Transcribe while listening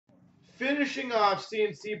Finishing off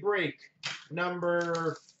CNC break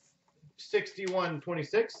number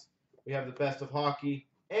 6126. We have the best of hockey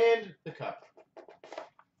and the cup.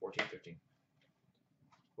 14-15.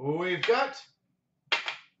 We've got,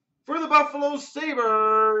 for the Buffalo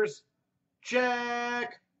Sabres,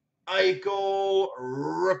 Jack Eichel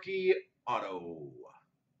rookie auto.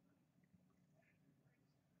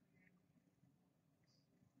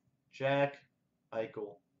 Jack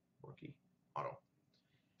Eichel rookie auto.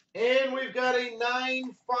 And we've got a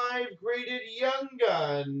 9-5 graded Young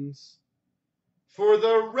Guns for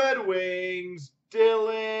the Red Wings,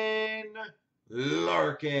 Dylan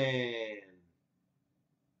Larkin.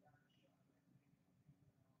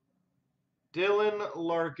 Dylan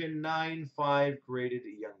Larkin, 9-5 graded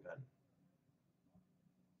Young Gun.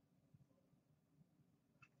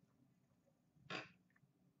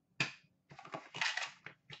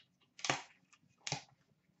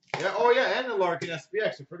 Yeah, oh yeah, and the Larkin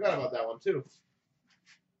SPX. I forgot about that one too.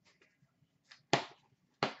 How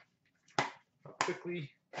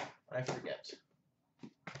quickly I forget.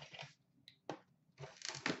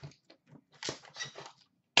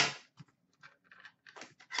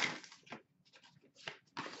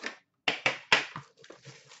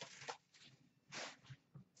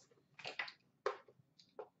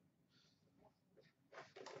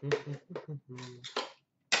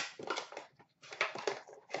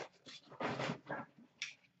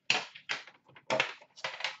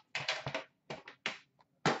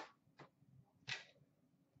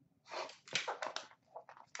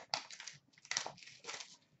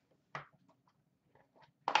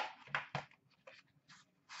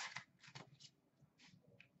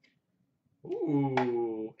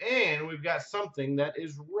 Ooh, and we've got something that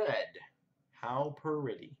is red. How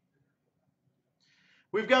pretty.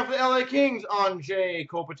 We've got for the LA Kings on Jay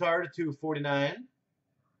Kopitar to 249.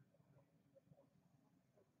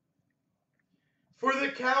 For the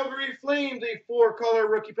Calgary Flames, a 4-color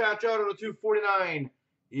rookie patch auto to 249.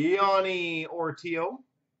 Yanni Ortio.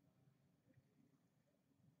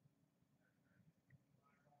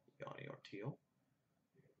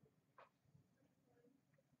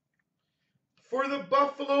 For the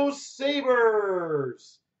Buffalo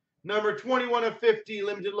Sabres, number 21/50,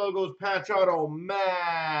 limited logos patch auto,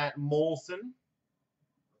 Matt Molson.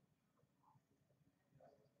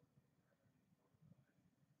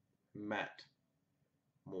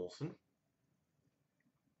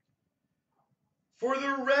 For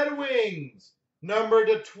the Red Wings, number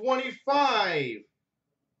 /25,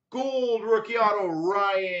 gold rookie auto,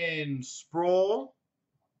 Ryan Sproul.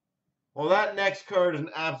 Well, that next card is an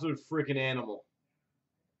absolute freaking animal.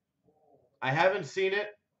 I haven't seen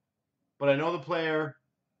it, but I know the player,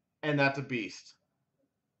 and that's a beast.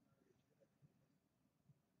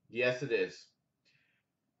 Yes, it is.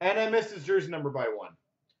 And I missed his jersey number by 1.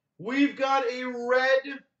 We've got a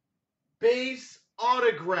red base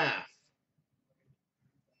autograph,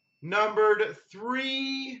 numbered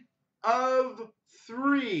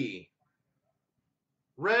 3/3.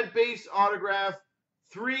 Red base autograph,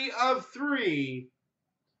 3/3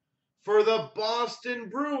 for the Boston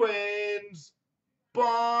Bruins,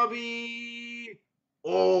 Bobby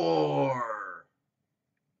Orr.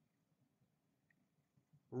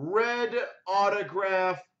 Red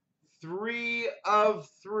autograph,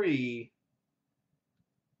 3/3,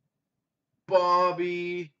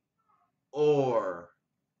 Bobby Orr.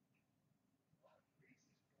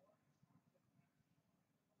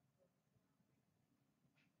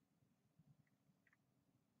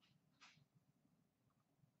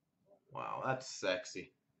 Wow, that's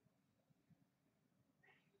sexy.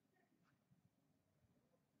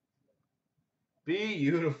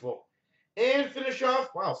 Beautiful. And finish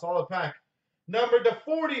off, wow, solid pack. Number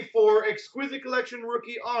 /44, Exquisite Collection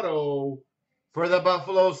rookie auto for the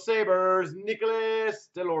Buffalo Sabres, Nicolas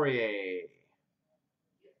Deslauriers.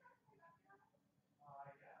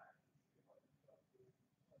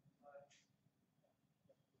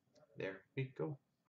 There we go.